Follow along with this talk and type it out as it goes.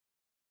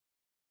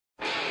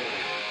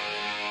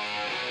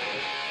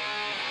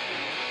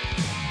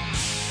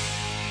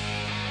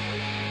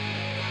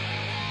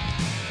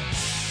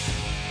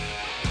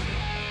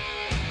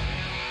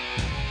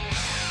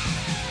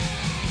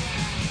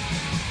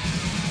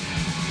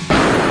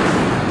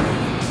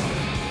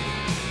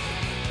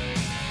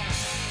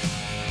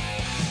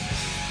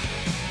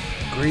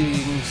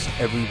Greetings,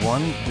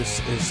 everyone. This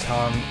is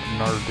Tom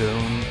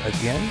Nardone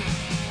again.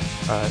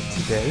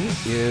 Today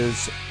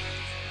is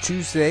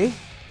Tuesday,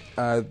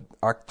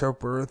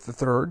 October the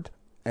 3rd,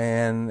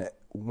 and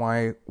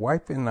my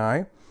wife and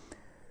I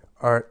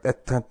are,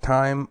 at the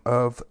time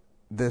of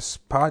this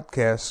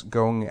podcast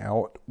going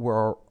out,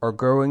 are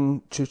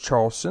going to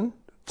Charleston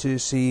to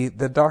see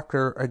the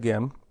doctor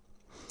again.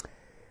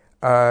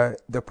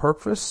 The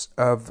purpose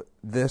of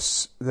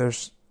this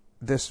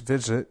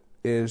visit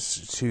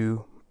is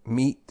to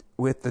meet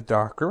with the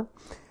doctor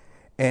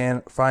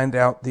and find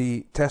out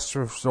the test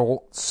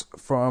results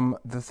from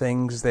the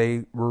things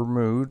they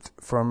removed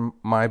from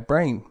my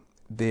brain.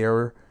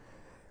 There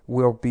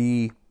will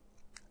be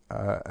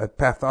a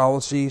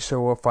pathology,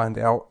 so we'll find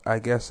out, I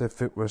guess,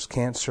 if it was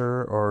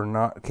cancer or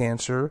not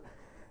cancer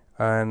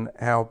and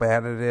how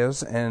bad it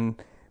is, and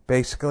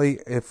basically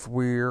if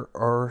how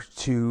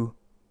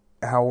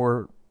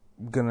we're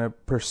going to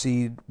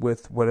proceed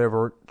with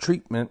whatever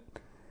treatment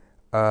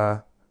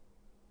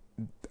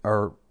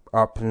our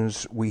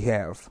options we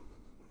have.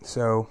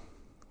 So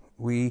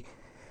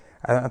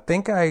I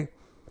think I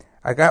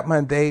got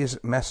my days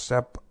messed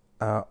up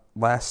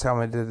last time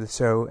I did the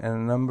show, and a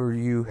number of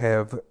you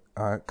have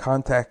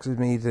contacted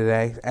me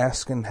today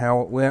asking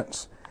how it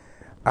went.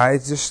 I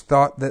just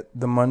thought that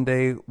the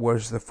Monday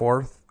was the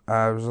 4th.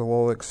 I was a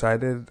little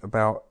excited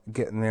about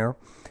getting there,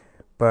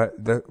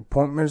 but the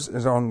appointment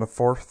is on the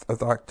 4th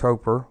of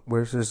October,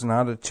 which is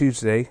not a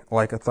Tuesday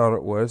like I thought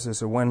it was.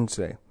 It's a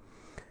Wednesday.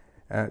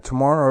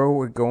 Tomorrow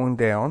we're going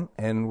down,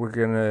 and we're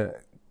going to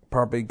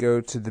probably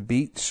go to the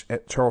beach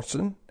at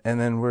Charleston,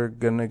 and then we're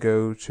going to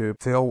go to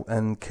Phil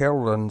and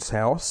Carolyn's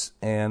house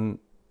and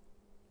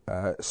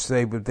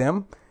stay with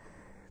them.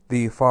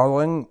 The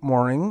following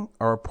morning,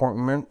 our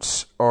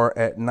appointments are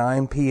at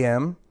 9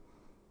 p.m.,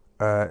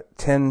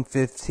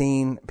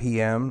 10:15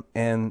 p.m.,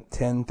 and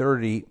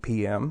 10:30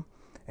 p.m.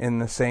 in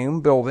the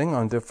same building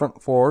on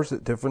different floors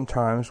at different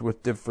times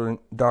with different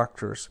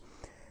doctors.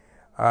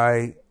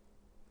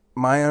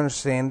 My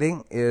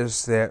understanding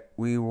is that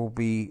we will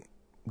be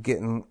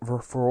getting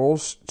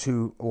referrals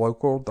to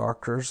local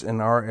doctors in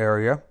our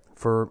area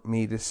for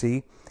me to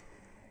see,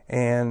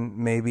 and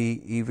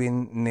maybe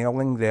even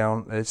nailing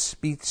down a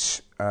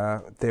speech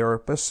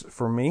therapist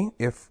for me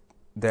if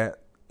that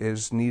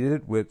is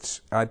needed,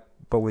 which I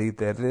believe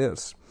that it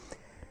is.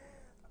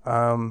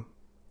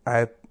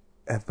 I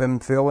have been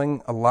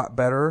feeling a lot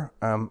better.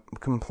 I'm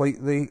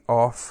completely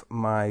off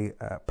my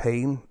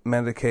pain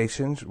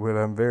medications, which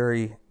I'm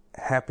very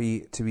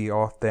happy to be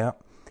off that.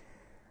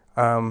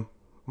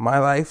 My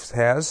life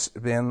has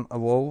been a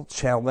little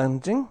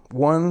challenging.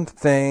 One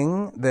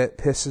thing that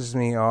pisses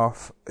me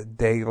off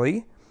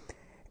daily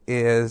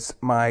is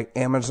my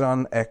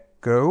Amazon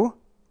Echo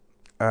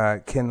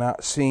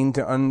cannot seem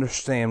to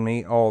understand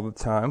me all the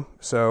time.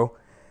 So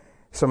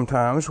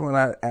sometimes when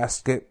I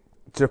ask it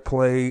to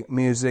play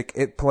music,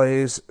 it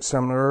plays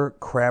similar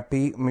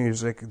crappy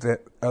music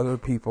that other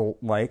people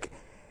like,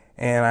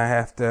 and I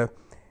have to,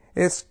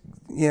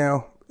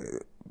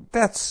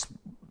 that's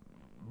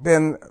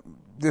been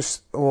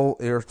just a little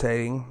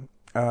irritating.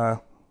 I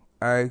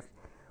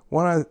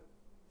want to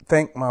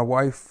thank my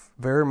wife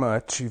very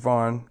much,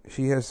 Yvonne.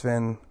 She has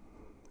been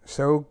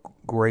so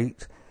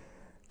great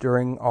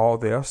during all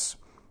this,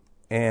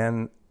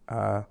 and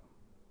a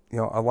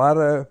lot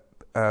of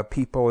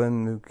people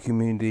in the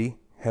community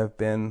have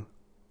been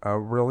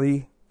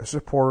really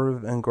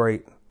supportive and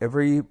great.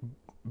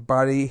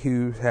 Everybody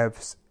who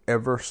has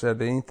ever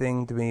said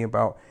anything to me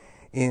about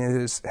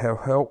it have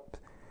helped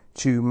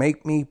to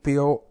make me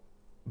feel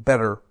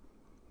better.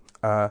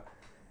 As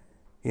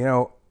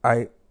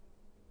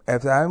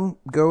I'm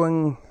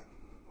going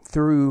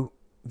through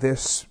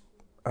this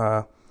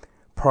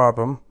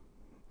problem,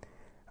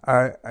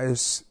 I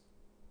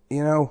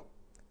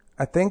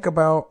think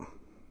about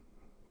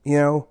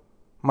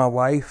my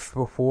life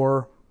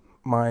before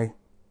my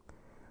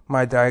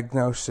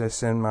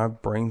diagnosis and my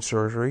brain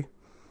surgery,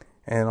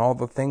 and all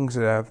the things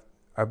that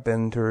I've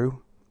been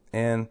through,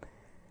 and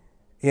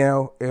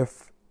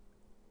if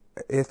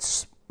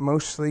it's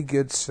mostly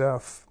good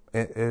stuff,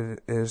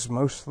 it is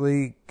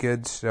mostly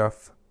good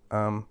stuff.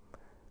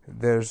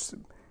 There's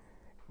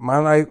my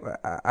life.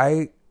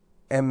 I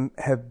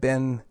have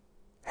been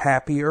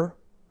happier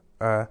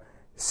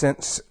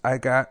since I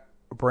got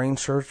brain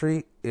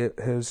surgery. It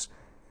has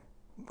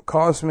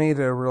caused me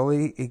to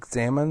really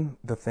examine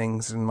the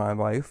things in my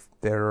life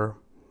that are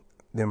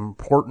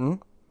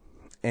important,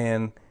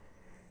 and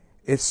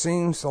it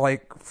seems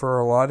like for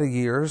a lot of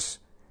years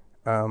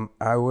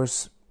I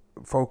was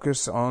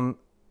focused on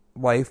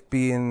life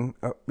being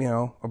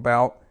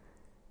about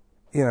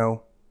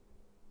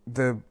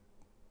the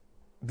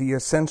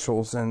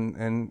essentials,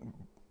 and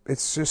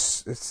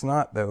it's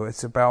not, though.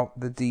 It's about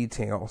the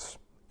details.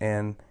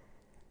 And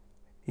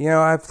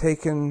I've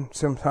taken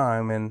some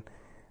time and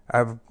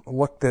I've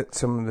looked at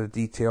some of the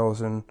details,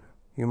 and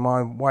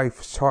my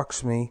wife talks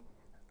to me.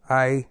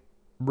 I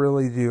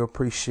really do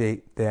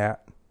appreciate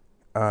that.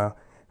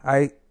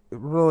 I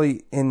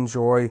really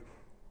enjoy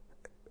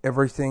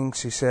everything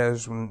she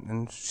says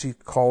when she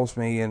calls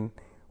me, and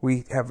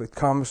we have a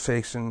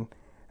conversation.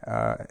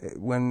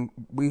 When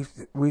we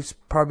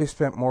probably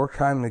spent more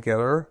time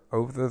together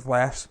over the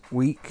last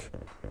week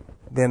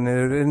than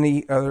at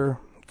any other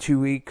 2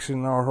 weeks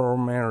in our whole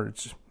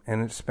marriage,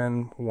 and it's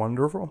been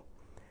wonderful.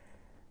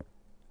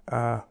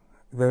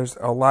 There's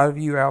a lot of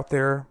you out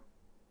there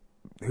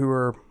who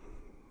are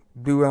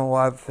doing a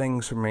lot of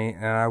things for me,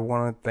 and I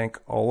want to thank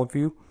all of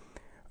you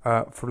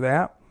for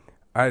that.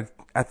 I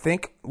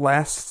think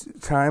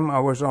last time I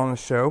was on the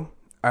show,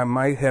 I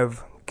might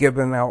have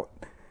given out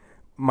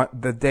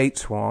the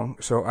dates wrong,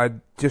 so I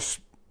just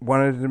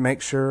wanted to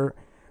make sure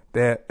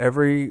that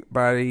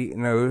everybody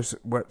knows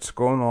what's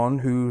going on,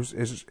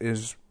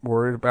 is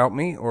worried about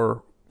me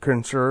or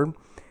concerned.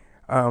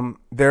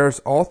 There's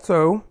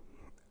also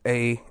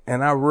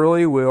and I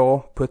really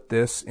will put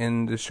this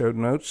in the show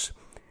notes,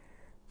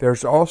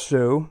 there's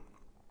also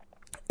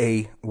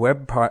a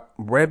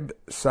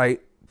website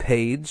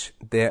page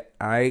that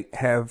I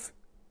have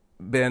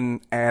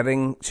been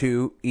adding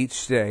to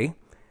each day,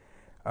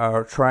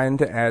 trying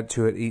to add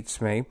to it each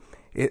day.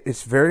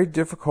 It's very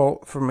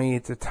difficult for me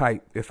to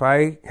type. If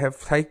I have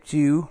typed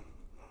you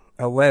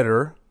a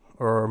letter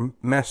or a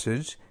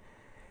message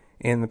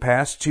in the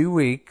past 2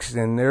 weeks,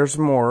 and there's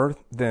more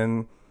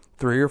than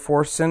 3 or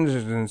 4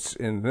 sentences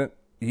in it,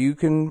 you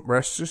can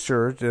rest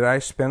assured that I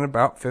spent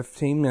about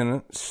 15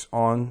 minutes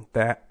on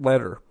that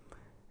letter.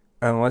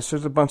 Unless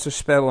there's a bunch of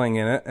spelling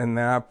in it, and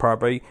then I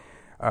probably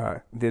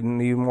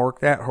didn't even work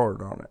that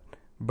hard on it.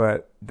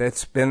 But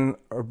that's been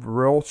a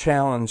real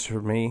challenge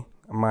for me.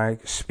 My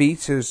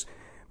speech, as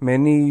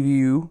many of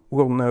you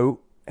will know,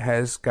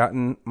 has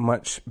gotten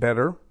much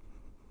better.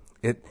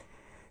 It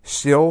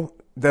still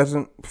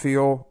doesn't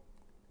feel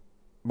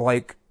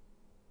like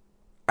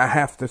I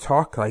have to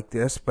talk like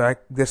this,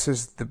 but this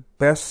is the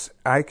best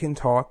I can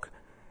talk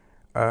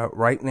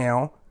right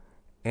now,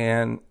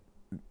 and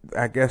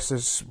I guess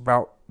it's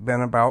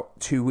been about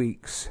 2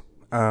 weeks.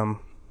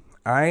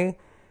 I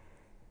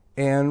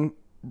am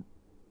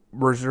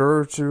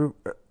reserved to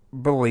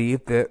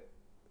believe that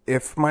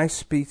if my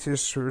speech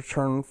is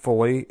returned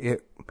fully,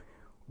 it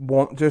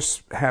won't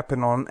just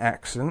happen on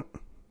accident.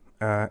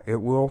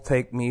 It will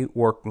take me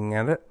working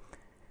at it,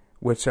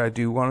 which I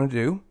do want to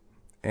do,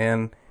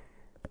 and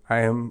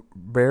I am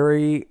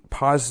very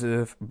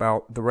positive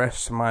about the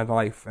rest of my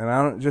life. And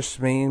I don't just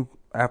mean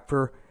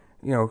after,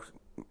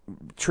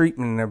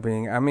 treatment and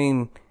everything. I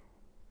mean,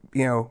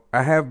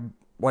 I have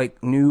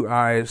like new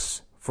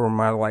eyes for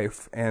my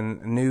life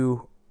and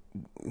new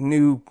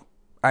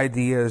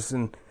ideas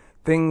and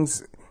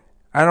things.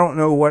 I don't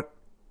know what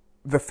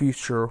the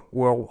future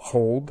will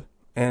hold,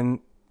 and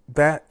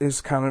that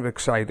is kind of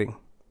exciting.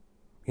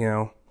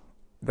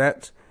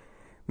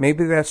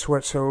 Maybe that's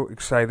what's so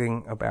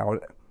exciting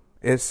about it.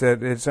 It's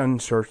that it's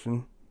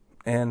uncertain,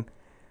 and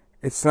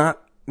it's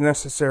not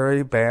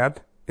necessarily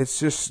bad. It's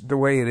just the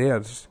way it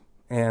is,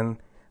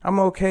 and I'm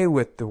okay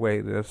with the way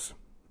it is.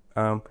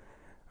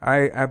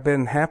 I've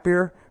been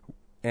happier,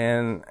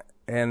 and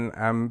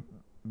I'm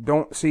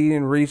don't see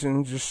any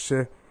reason just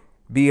to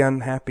be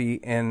unhappy,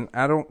 and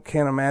I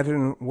can't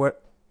imagine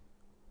what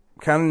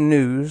kind of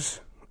news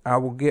I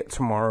will get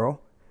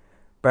tomorrow,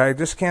 but I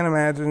just can't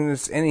imagine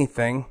it's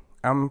anything.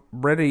 I'm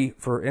ready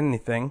for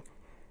anything.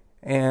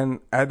 And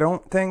I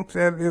don't think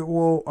that it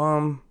will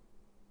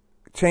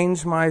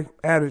change my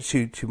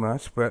attitude too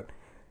much, but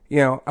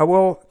I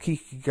will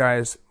keep you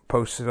guys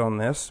posted on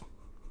this.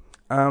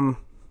 I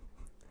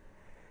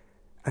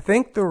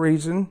think the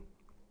reason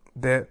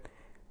that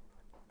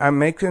I'm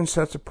making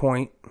such a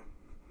point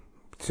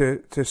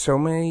to so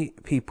many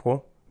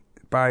people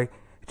by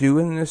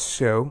doing this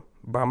show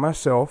by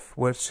myself,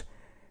 which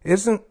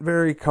isn't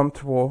very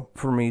comfortable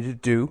for me to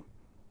do.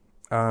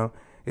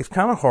 It's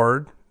kind of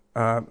hard.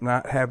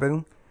 Not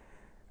having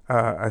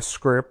a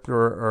script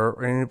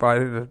or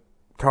anybody to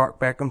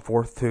talk back and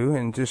forth to,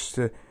 and just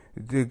to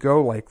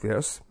go like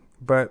this.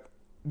 But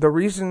the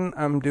reason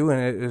I'm doing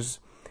it is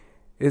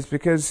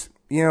because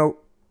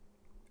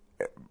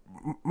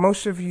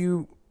most of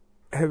you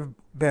have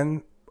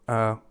been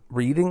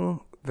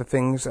reading the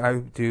things I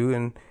do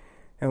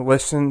and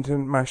listened to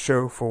my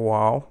show for a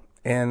while,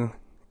 and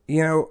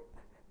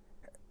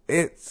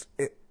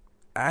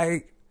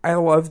I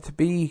love to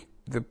be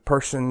the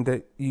person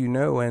that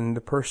and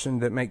the person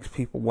that makes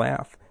people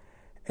laugh.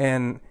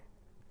 And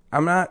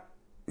I'm not,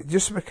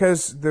 just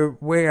because the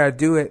way I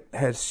do it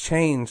has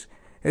changed,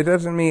 it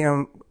doesn't mean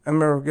I'm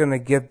ever going to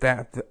give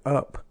that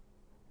up.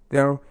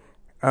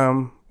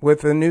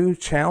 With a new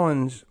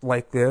challenge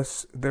like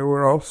this, there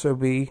will also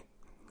be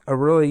a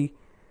really,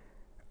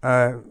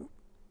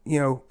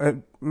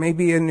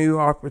 maybe a new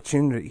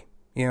opportunity.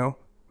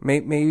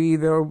 Maybe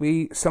there'll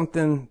be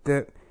something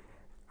that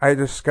I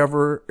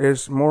discover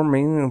is more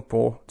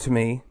meaningful to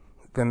me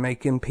than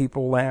making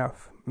people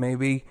laugh.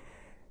 Maybe,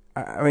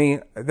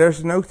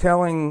 there's no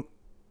telling.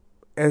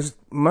 As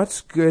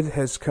much good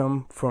has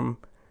come from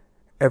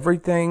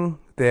everything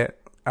that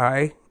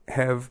I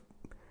have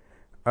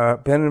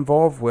been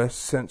involved with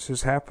since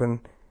this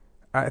happened.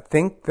 I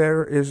think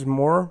there is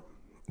more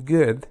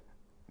good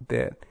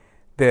that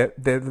that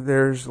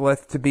there's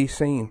left to be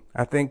seen.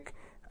 I think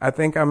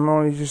I'm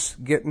only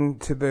just getting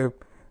to the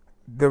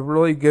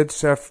really good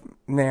stuff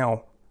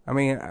now. I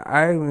mean,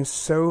 I am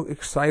so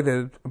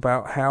excited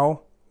about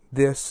how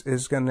this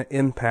is going to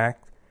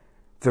impact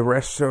the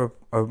rest of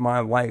my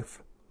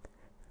life.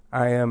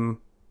 I am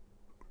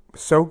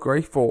so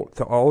grateful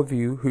to all of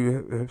you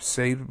who have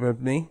stayed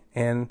with me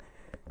and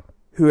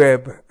who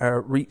have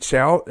reached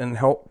out and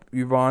helped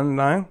Yvonne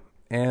and I.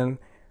 And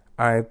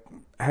I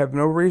have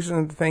no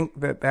reason to think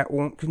that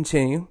won't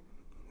continue.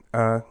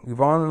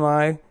 Yvonne and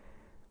I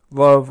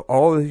love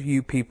all of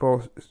you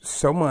people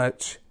so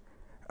much.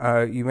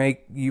 You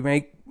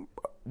make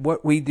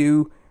what we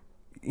do,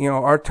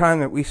 our time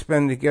that we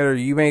spend together,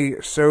 you make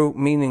it so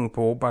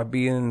meaningful by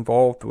being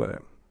involved with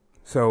it.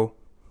 So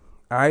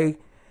I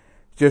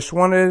just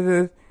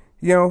wanted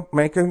to,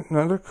 make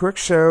another quick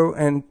show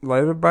and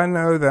let everybody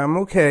know that I'm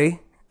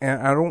okay.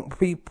 And I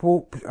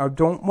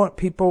don't want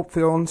people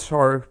feeling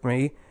sorry for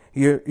me.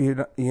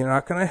 You're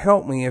not going to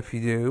help me if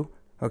you do,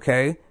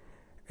 okay?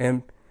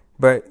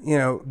 But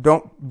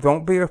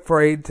don't be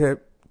afraid to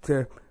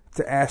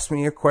ask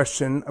me a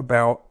question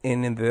about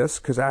any of this,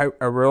 because I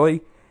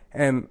really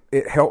am.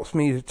 It helps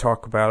me to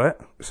talk about it.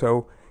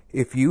 So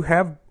if you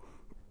have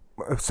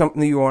something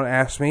that you want to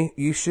ask me,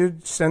 you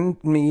should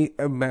send me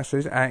a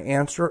message. I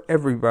answer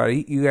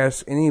everybody. You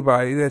ask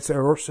anybody that's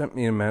ever sent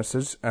me a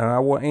message, and I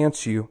will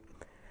answer you.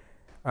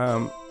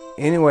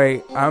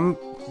 Anyway,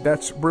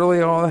 that's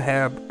really all I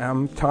have.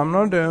 I'm Tom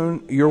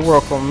Nardone. You're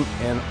welcome,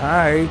 and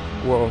I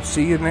will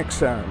see you next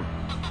time.